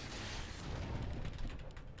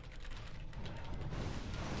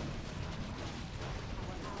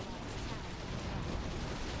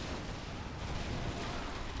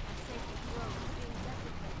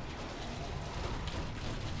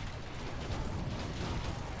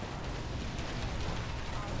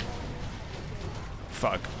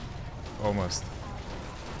 Fuck. Almost.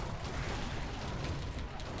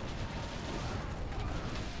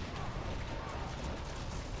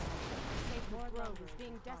 Sacred grove is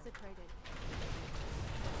being desecrated.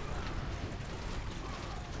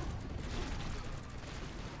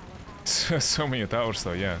 So many towers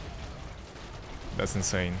though, yeah. That's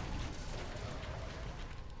insane.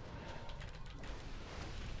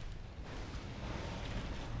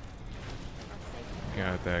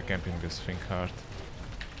 God, camping this thing hard.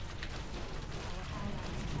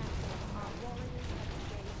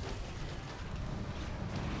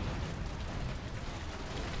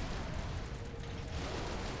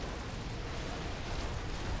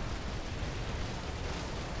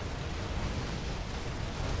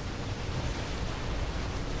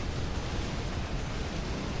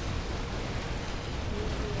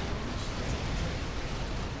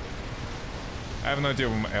 I have no idea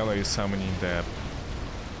when my ally is summoning the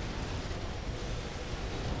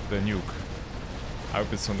nuke. I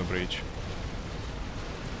hope it's on the bridge.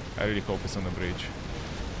 I really hope it's on the bridge.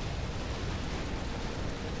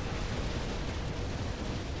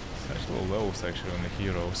 It's actually lows actually on the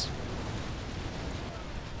heroes.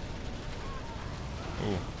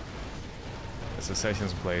 Ooh. It's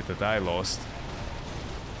Assassin's Blade that I lost.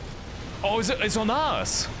 Oh, it's on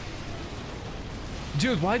us!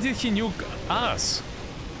 Dude, why did he nuke us?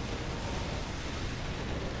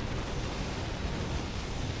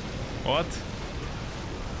 What?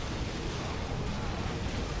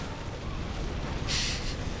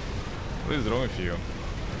 What is wrong with you?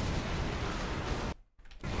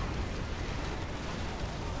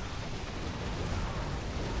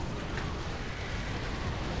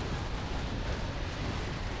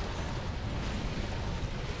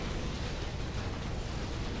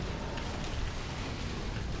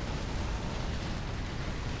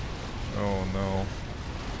 Oh no.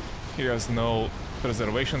 He has no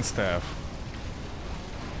preservation staff.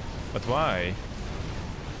 But why?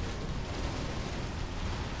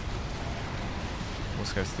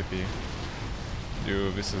 What's has to be?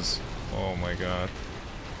 Dude, this is... Oh my god.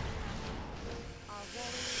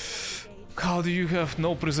 How do you have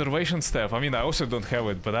no preservation staff? I mean, I also don't have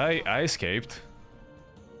it, but I escaped.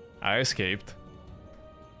 I escaped.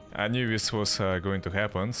 I knew this was going to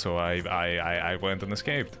happen, so I went and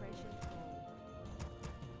escaped.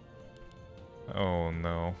 Oh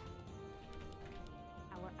no.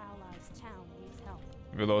 Our allies' town needs help.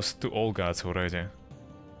 We lost 2 old gods already.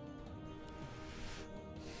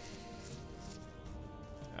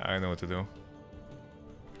 I know what to do.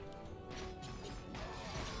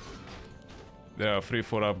 There are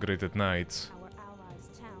 3-4 upgraded knights. Our allies'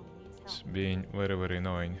 town needs help. It's being very, very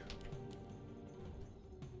annoying.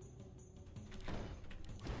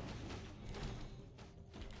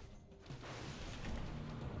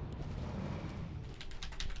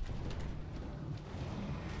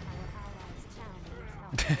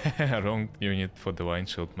 Wrong unit for Divine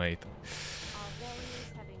Shield, mate.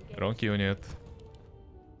 Wrong unit.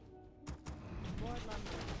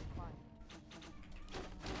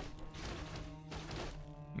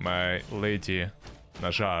 My lady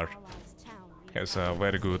Najar has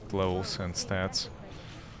very good levels and stats,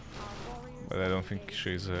 but I don't think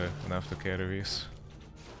she's enough to carry this.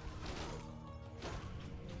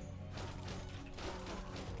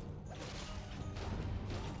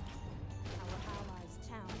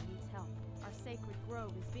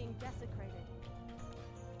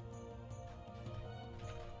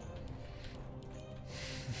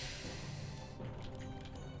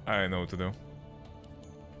 I know what to do.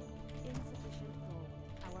 Insufficient gold.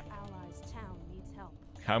 Our allies' town needs help.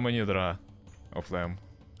 How many there are of them?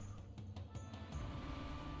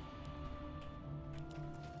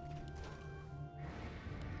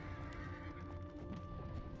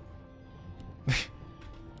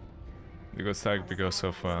 We got stuck because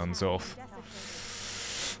of Zoth. Desiccated.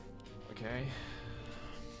 Okay.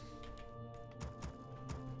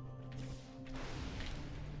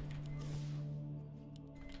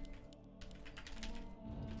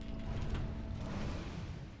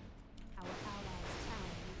 Our allies' town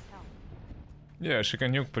needs help. Yeah, she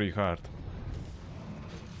can nuke pretty hard.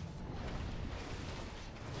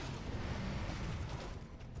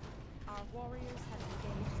 Our warriors have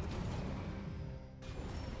engaged the enemy.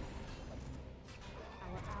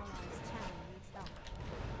 Our allies' town needs help.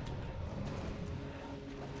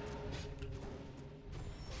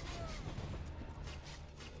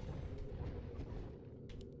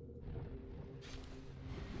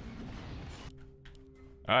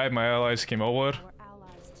 Alright, my allies came over. Our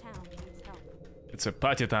allies' town needs help. It's a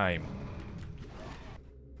party time.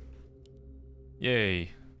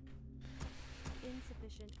 Yay.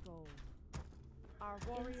 Insufficient gold. Our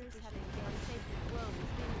warriors have engaged. Sacred grove is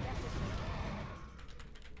being desecrated.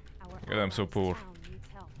 Our God, I'm so allies' poor. town needs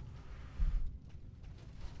help.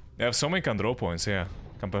 They have so many control points, yeah,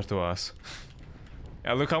 compared to us.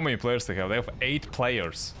 Yeah, look how many players they have. They have 8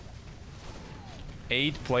 players.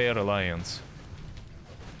 8-player alliance. Our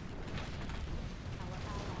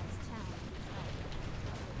allies' town needs help.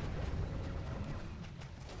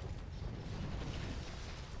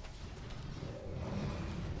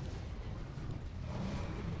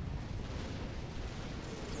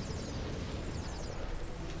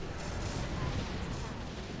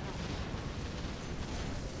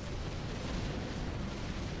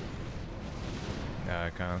 Yeah, I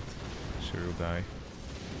can't. She will die.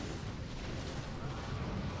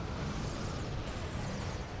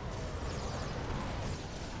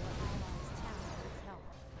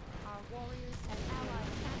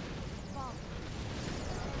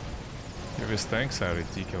 Yeah, these tanks are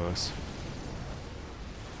ridiculous.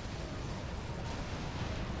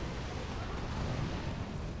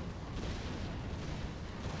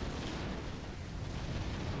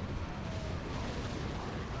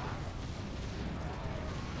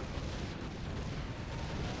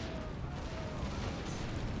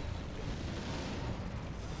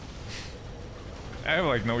 I have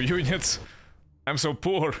like no units. I'm so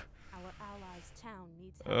poor. Our allies' town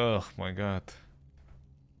needs help. Oh my god.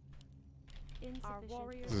 Our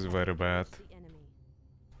warriors This is have very bad. engaged the enemy.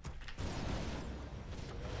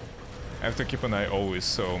 I have to keep an eye always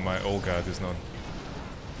so my old god is not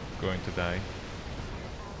going to die.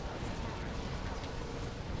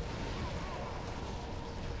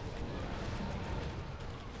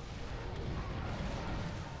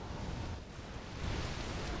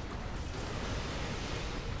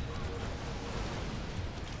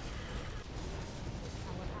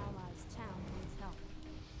 Our allies' town needs help.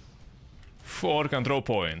 4 control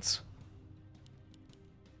points.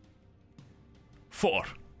 4.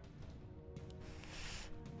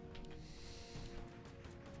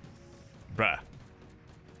 Bruh.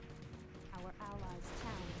 Our allies'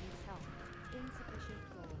 town needs help. Insufficient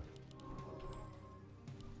gold.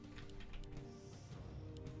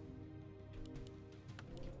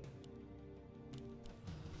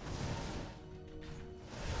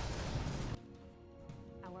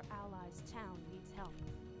 Our allies' town needs help.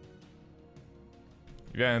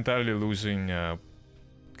 We are entirely losing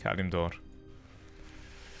Kalimdor.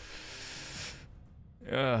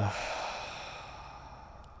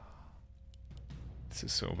 This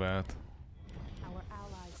is so bad. Our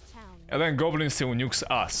allies' town needs And then Goblin still nukes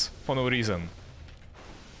us for no reason.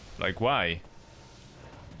 Like, why?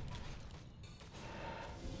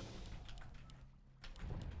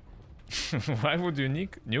 Why would you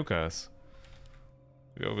nuke us?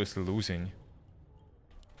 We're obviously losing.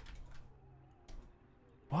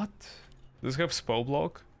 What? Does it have spell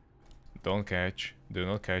block? Don't catch. Do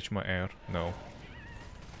not catch my air. No.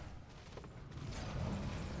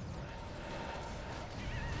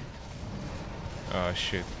 Ah,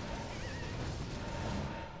 shit.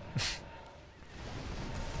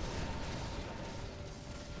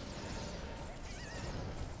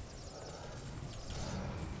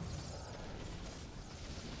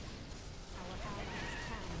 Our allies'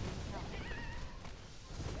 town needs help.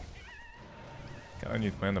 I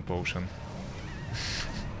need mana potion.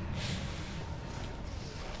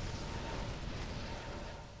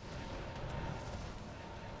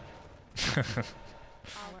 Our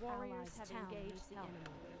warriors have engaged the enemy.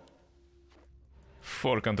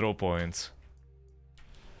 4 control points.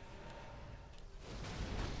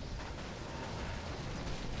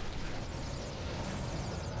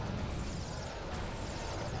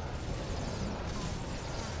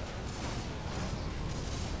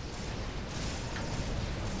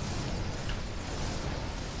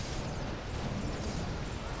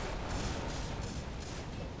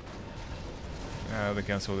 Now they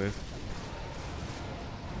canceled it.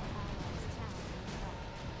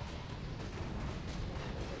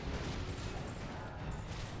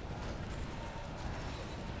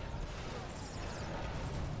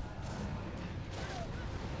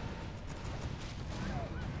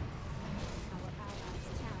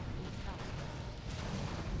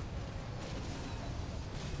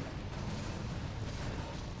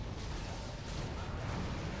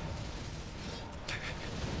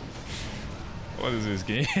 What is this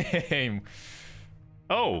game?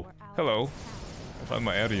 Oh, hello. I found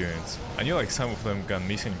my air units. I knew like some of them gone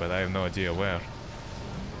missing, but I have no idea where.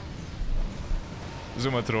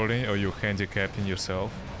 Zuma trolling or you handicapping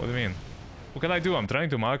yourself? What do you mean? What can I do? I'm trying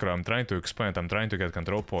to macro, I'm trying to expand, I'm trying to get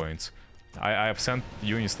control points. I have sent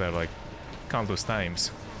units there like countless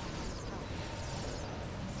times.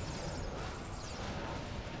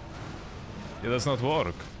 It does not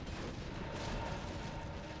work.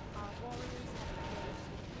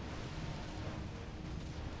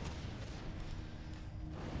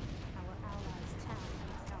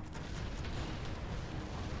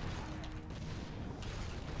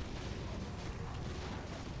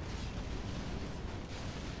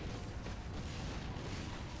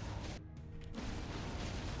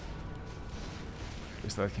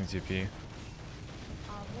 That can TP.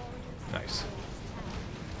 Nice.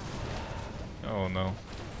 Oh no.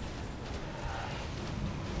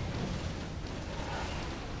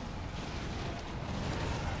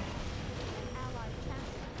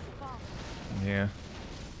 Yeah.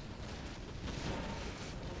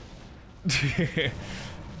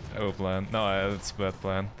 I will plan. No, that's bad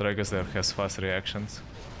plan. Dragos there has fast reactions.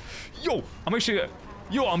 Yo! I'm actually...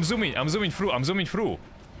 Yo, I'm zooming through.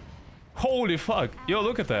 Holy fuck! Yo,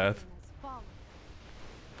 look at that!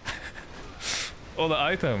 All the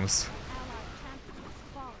items!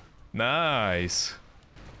 Nice!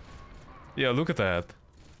 Yeah, look at that!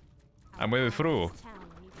 I made it through!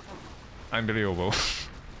 Unbelievable!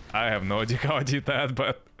 I have no idea how I did that,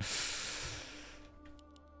 but...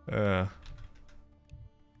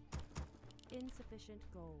 Insufficient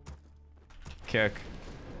gold. Kek.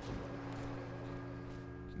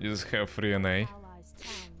 You just have free NA.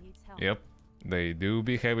 Yep, they do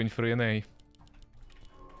be having free NA.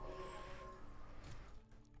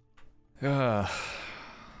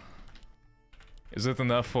 Is it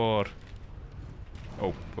enough for...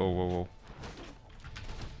 Oh.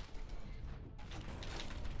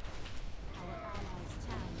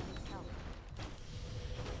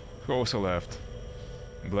 Who also left?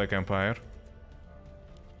 Black Empire.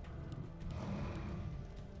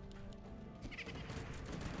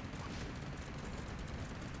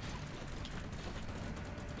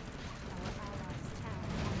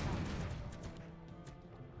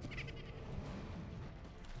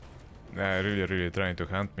 They're really trying to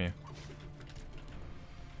hunt me.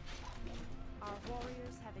 Our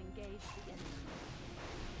warriors have engaged the enemy.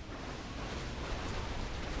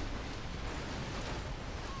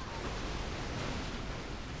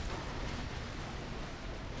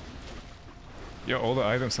 Yeah, all the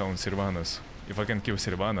items are on Sylvanas. If I can kill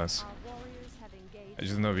Sylvanas, Our warriors have engaged. I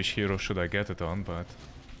just don't know which hero should I get it on, but...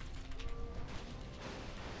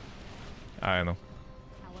 I don't know.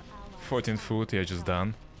 Our allies 14 foot, yeah, just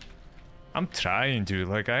done. I'm trying, dude.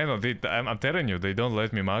 Like, I know, I'm telling you, they don't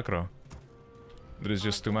let me macro. There is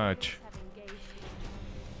just too much. have engaged the enemy.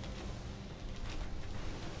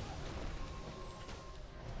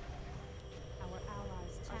 Our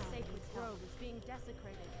allies' town. Our sacred grove is being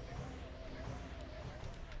desecrated.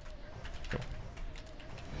 Go.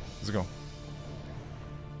 Let's go.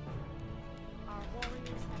 Our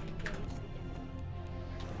warriors have engaged the enemy.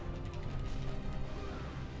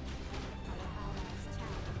 Our allies'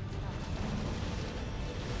 town.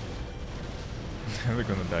 They're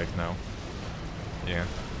gonna dive now. Yeah.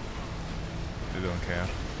 They don't care.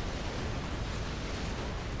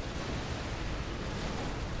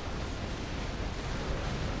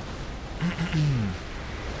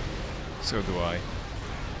 So do I.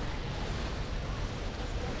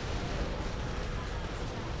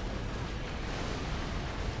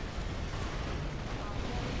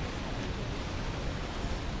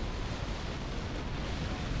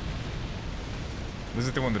 Does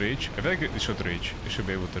it even reach? I feel like it should reach. It should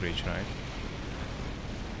be able to reach, right?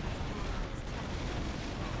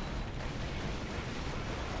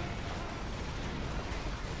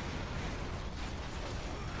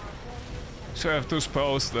 So I have two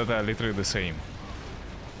spells that are literally the same.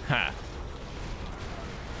 Ha!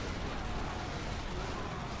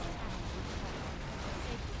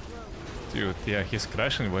 Dude, yeah, he's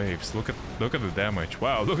crashing waves. Look at the damage.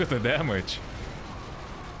 Wow, look at the damage.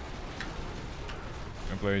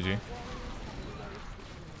 Play G.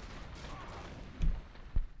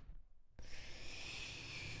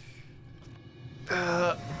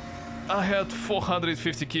 I had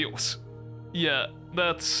 450 kills. Yeah,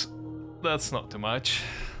 that's not too much.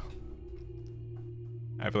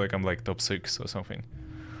 I feel like I'm like top 6 or something.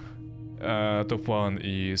 Top 1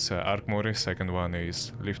 is Arkmory, second one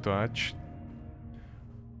is Lift to Edge.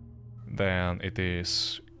 Then it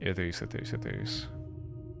is.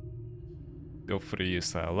 Top 3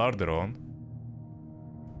 is Larderon.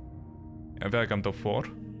 I feel like I'm top 4.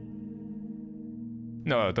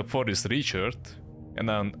 No, top 4 is Richard. And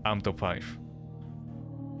then I'm top 5.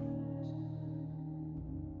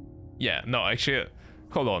 Yeah, no, actually,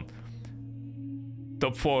 hold on.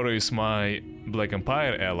 Top 4 is my Black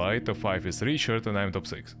Empire ally, top 5 is Richard, and I'm top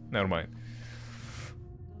 6. Never mind.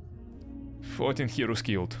 14 heroes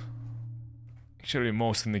killed. Actually,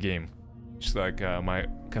 most in the game. Just like my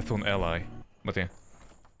Cthulhu ally. But yeah.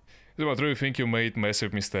 So I really think you made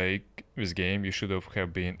massive mistake with game. You should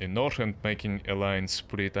have been in North and making alliance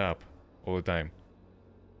split up all the time.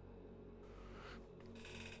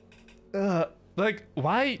 Like,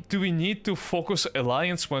 why do we need to focus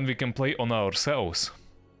alliance when we can play on ourselves?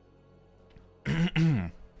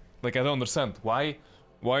 Like, I don't understand. Why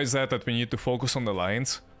is that we need to focus on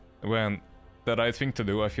alliance when the right thing to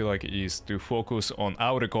do, I feel like, is to focus on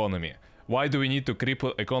our economy? Why do we need to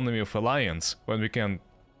cripple economy of alliance when we can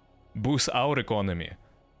boost our economy?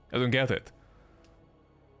 I don't get it.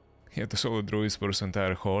 He had to solo druids versus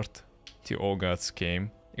entire horde. The all gods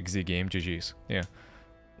came. XD game, GG's. Yeah.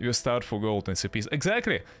 You start for gold and CPs.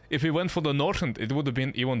 Exactly! If we went for the Northern, it would have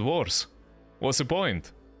been even worse. What's the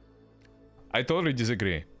point? I totally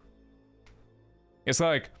disagree. It's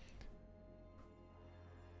like...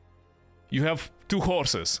 You have 2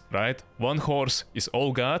 horses, right? One horse is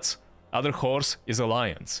all gods, other horse is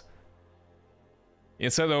alliance.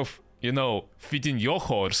 Instead of, you know, feeding your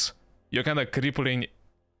horse, you're kind of crippling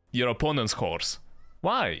your opponent's horse.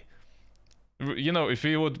 Why? You know, if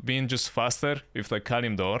we would been just faster with like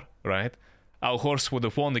Kalimdor, right? Our horse would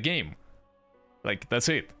have won the game. Like, that's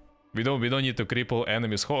it. We don't need to cripple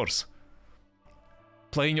enemy's horse.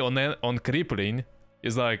 Playing on crippling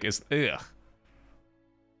is like, it's ugh.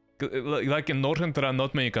 Like in Northern there are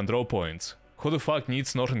not many control points. Who the fuck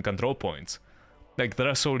needs Northern control points? Like, there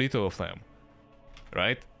are so little of them.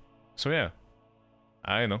 Right? So yeah.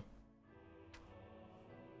 I know.